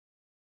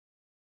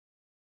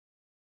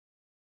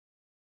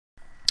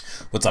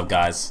What's up,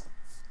 guys?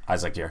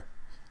 Isaac here,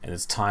 and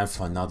it's time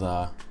for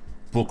another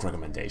book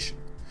recommendation.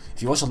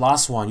 If you watched the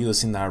last one, you'll have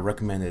seen that I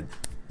recommended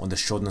On the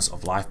Shortness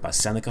of Life by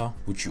Seneca,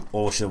 which you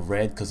all should have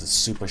read because it's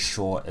super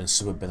short and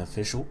super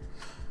beneficial.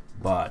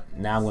 But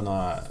now I'm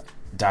gonna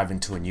dive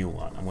into a new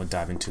one. I'm gonna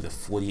dive into the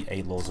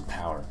 48 Laws of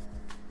Power,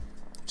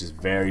 which is a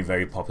very,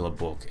 very popular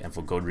book, and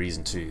for good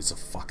reason too. It's a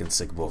fucking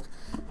sick book.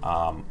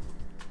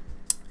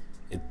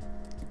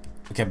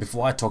 Okay,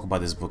 before I talk about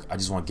this book, I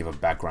just want to give a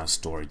background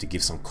story to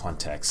give some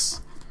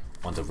context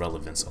on the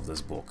relevance of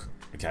this book,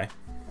 okay?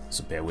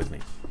 So bear with me.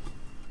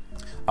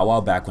 A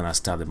while back when I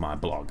started my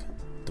blog,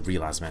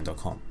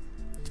 therealizedman.com,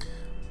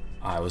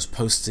 I was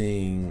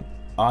posting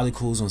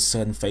articles on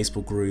certain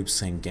Facebook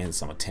groups and getting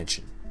some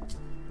attention,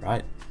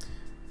 right?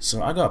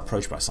 So I got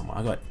approached by someone.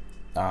 I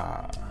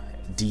got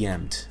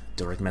DM'd,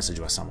 direct message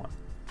by someone.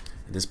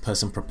 And this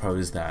person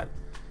proposed that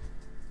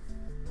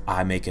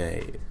I make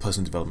a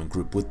personal development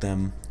group with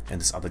them and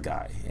this other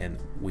guy, and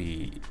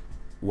we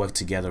work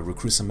together,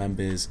 recruit some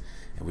members,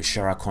 and we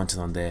share our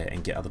content on there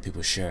and get other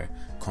people to share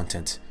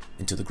content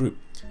into the group.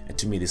 And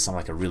to me, this sounded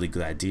like a really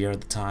good idea at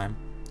the time.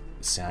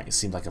 It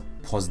seemed like a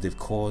positive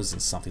cause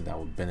and something that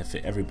would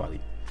benefit everybody.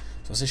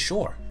 So I said,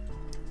 sure.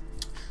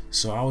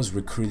 So I was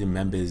recruiting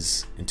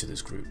members into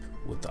this group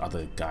with the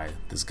other guy.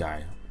 This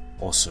guy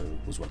also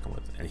was working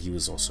with, and he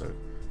was also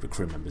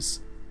recruiting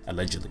members,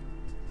 allegedly.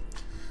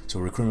 So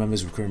recruiting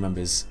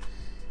members,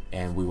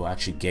 and we were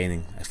actually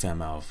gaining a fair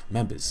amount of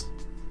members.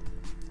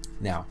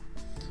 Now,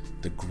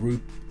 the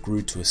group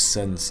grew to a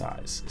certain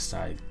size. It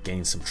started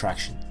gaining some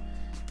traction,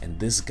 and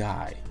this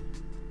guy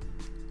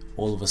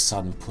all of a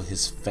sudden put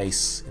his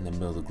face in the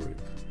middle of the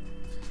group.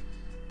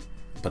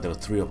 But there were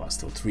three of us.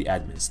 There were three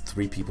admins,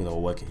 three people that were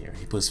working here.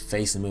 He put his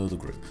face in the middle of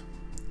the group,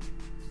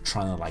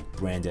 trying to like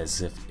brand it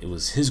as if it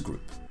was his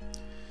group.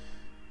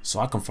 So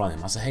I confronted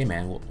him. I said, hey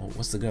man,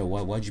 what's the go?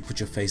 Why'd you put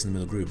your face in the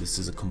middle of the group? This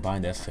is a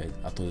combined effort.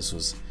 I thought this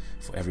was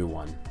for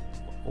everyone.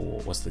 Or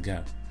what's the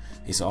go?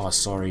 He said, oh,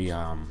 sorry,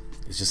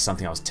 it's just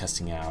something I was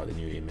testing out, a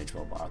new image,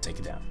 blah, blah, I'll take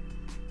it down.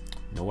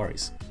 No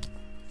worries.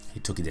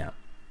 He took it down.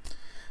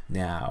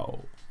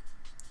 Now,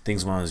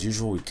 things went on as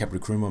usual. We kept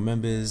recruiting more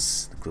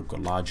members. The group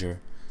got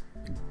larger.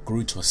 It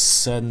grew to a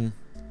certain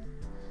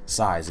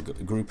size.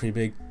 It grew pretty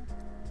big.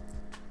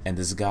 And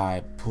this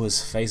guy put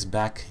his face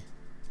back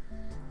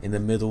in the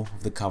middle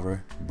of the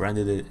cover,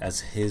 branded it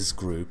as his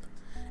group,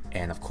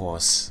 and of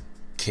course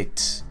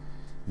kicked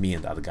me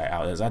and the other guy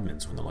out as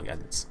admins. We're no longer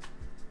admins.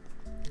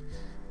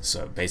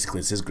 So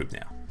basically it's his group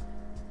now.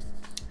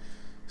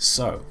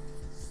 So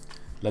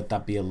let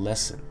that be a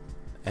lesson.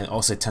 And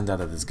also it turned out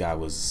that this guy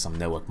was some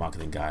network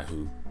marketing guy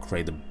who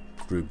created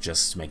a group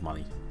just to make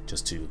money,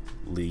 just to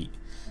lead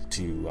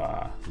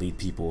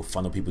people,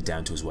 funnel people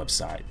down to his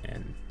website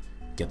and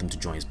get them to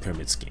join his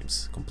pyramid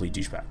schemes. Complete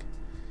douchebag.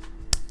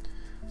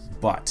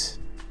 But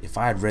if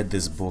I had read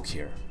this book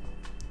here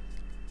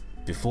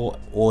before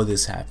all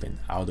this happened,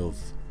 I would have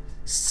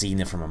seen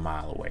it from a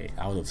mile away.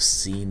 I would have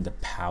seen the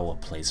power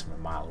plays from a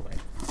mile away.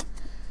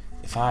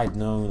 If I had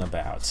known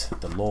about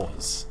the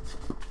laws,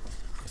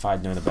 if I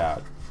had known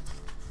about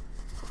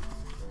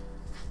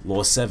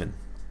Law 7,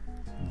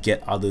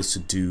 get others to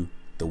do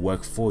the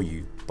work for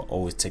you, but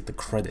always take the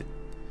credit,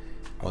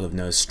 I would have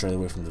known straight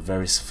away from the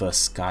very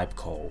first Skype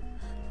call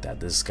that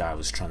this guy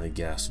was trying to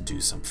get us to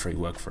do some free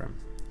work for him.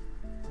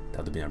 That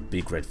would have been a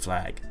big red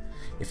flag.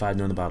 If I had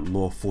known about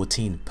Law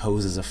 14,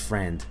 pose as a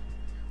friend,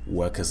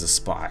 work as a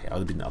spy, I would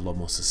have been a lot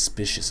more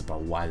suspicious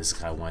about why this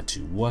guy wanted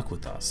to work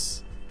with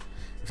us.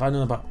 If I had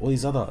known about all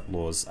these other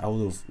laws, I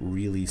would have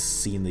really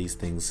seen these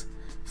things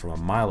from a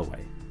mile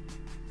away.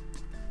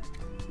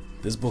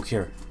 This book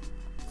here,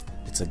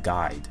 it's a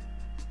guide.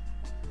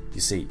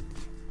 You see,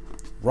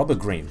 Robert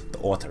Greene, the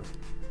author,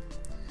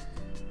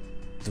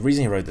 the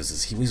reason he wrote this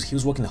is he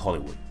was working in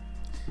Hollywood,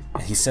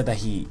 and he said that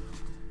he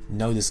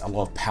noticed a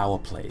lot of power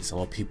plays, a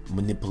lot of people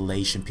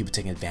manipulation, people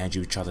taking advantage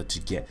of each other to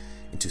get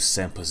into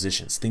certain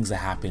positions, things that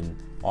happen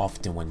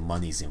often when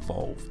money's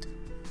involved.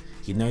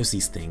 He knows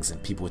these things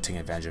and people were taking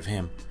advantage of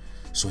him,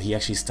 so he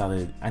actually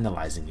started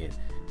analyzing it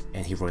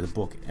and he wrote a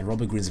book. And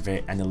Robert Greene's a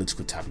very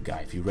analytical type of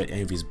guy. If you read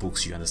any of his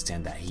books, you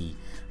understand that he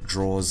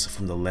draws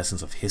from the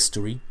lessons of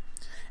history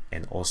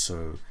and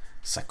also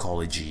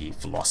psychology,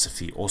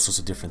 philosophy, all sorts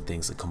of different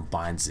things, and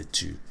combines it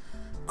to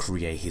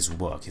create his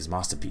work, his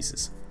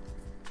masterpieces.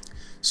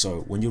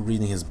 So when you're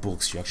reading his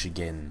books, you're actually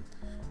getting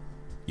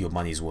your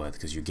money's worth,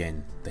 because you're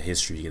getting the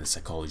history, you get the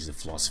psychology, the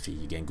philosophy,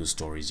 you're getting good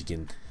stories, you're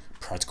getting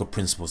practical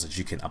principles that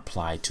you can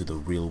apply to the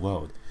real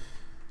world.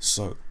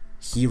 So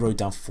he wrote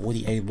down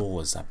 48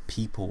 laws that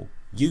people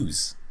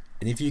use.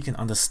 And if you can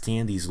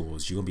understand these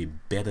laws, you're going to be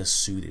better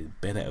suited,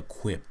 better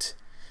equipped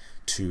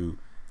to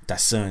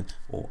discern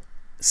or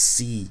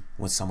see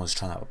when someone's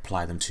trying to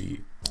apply them to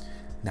you.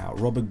 Now,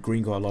 Robert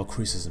Greene got a lot of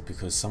criticism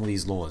because some of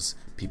these laws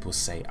people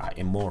say are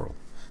immoral.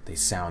 They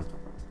sound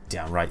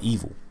downright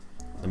evil.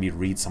 Let me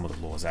read some of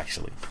the laws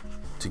actually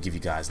to give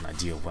you guys an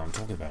idea of what I'm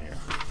talking about here.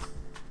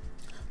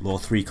 Law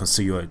 3,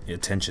 conceal your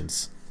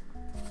intentions.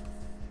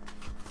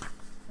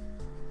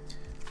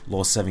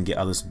 Law 7, get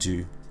others to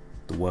do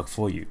the work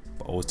for you,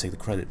 but always take the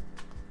credit.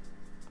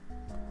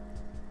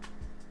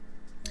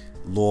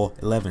 Law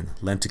 11,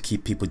 learn to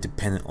keep people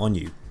dependent on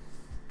you.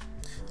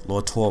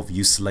 Law 12,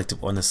 use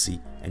selective honesty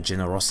and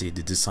generosity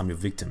to disarm your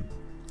victim.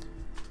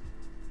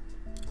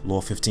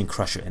 Law 15,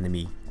 crush your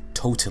enemy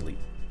totally.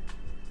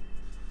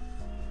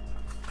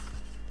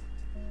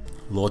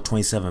 Law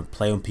 27,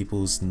 play on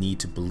people's need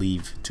to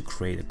believe to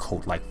create a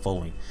cult-like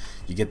following.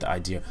 You get the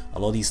idea. A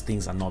lot of these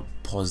things are not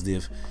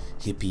positive,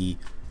 hippie,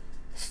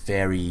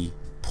 fairy,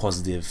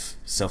 positive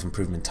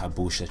self-improvement type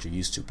bullshit that you're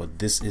used to, but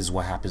this is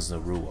what happens in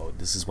the real world.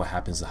 This is what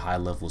happens at high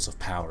levels of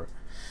power.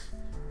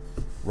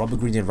 Robert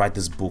Greene didn't write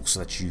this book so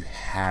that you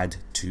had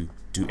to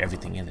do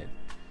everything in it.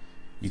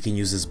 You can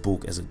use this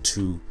book as a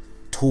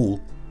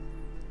tool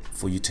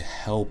for you to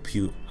help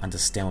you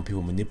understand when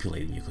people are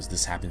manipulating you, because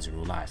this happens in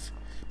real life.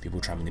 People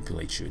try to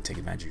manipulate you and take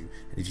advantage of you.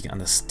 And if you can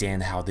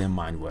understand how their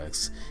mind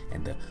works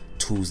and the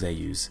tools they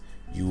use,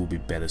 you will be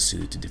better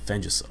suited to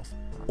defend yourself.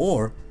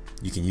 Or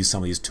you can use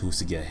some of these tools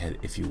to get ahead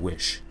if you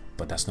wish,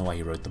 but that's not why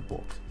he wrote the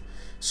book.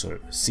 So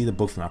see the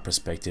book from that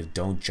perspective.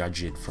 Don't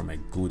judge it from a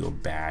good or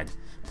bad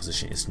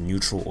position. It's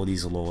neutral. All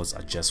these laws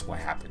are just what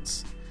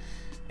happens.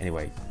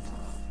 Anyway,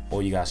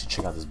 all you guys should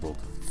check out this book,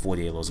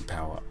 48 Laws of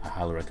Power. I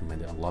highly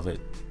recommend it. I love it.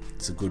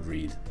 It's a good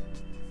read,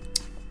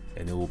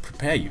 and it will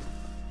prepare you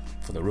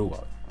for the real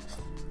world.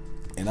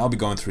 And I'll be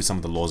going through some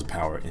of the laws of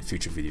power in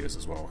future videos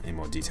as well, in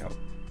more detail,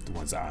 the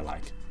ones that I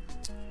like.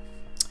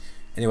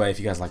 Anyway, if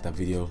you guys like that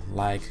video,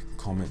 like,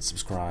 comment,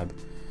 subscribe,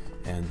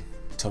 and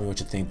tell me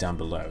what you think down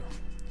below.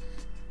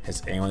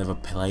 Has anyone ever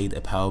played a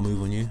power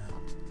move on you?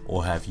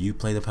 Or have you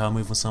played a power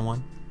move on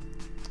someone?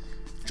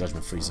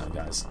 Judgment free zone,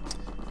 guys.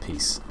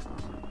 Peace.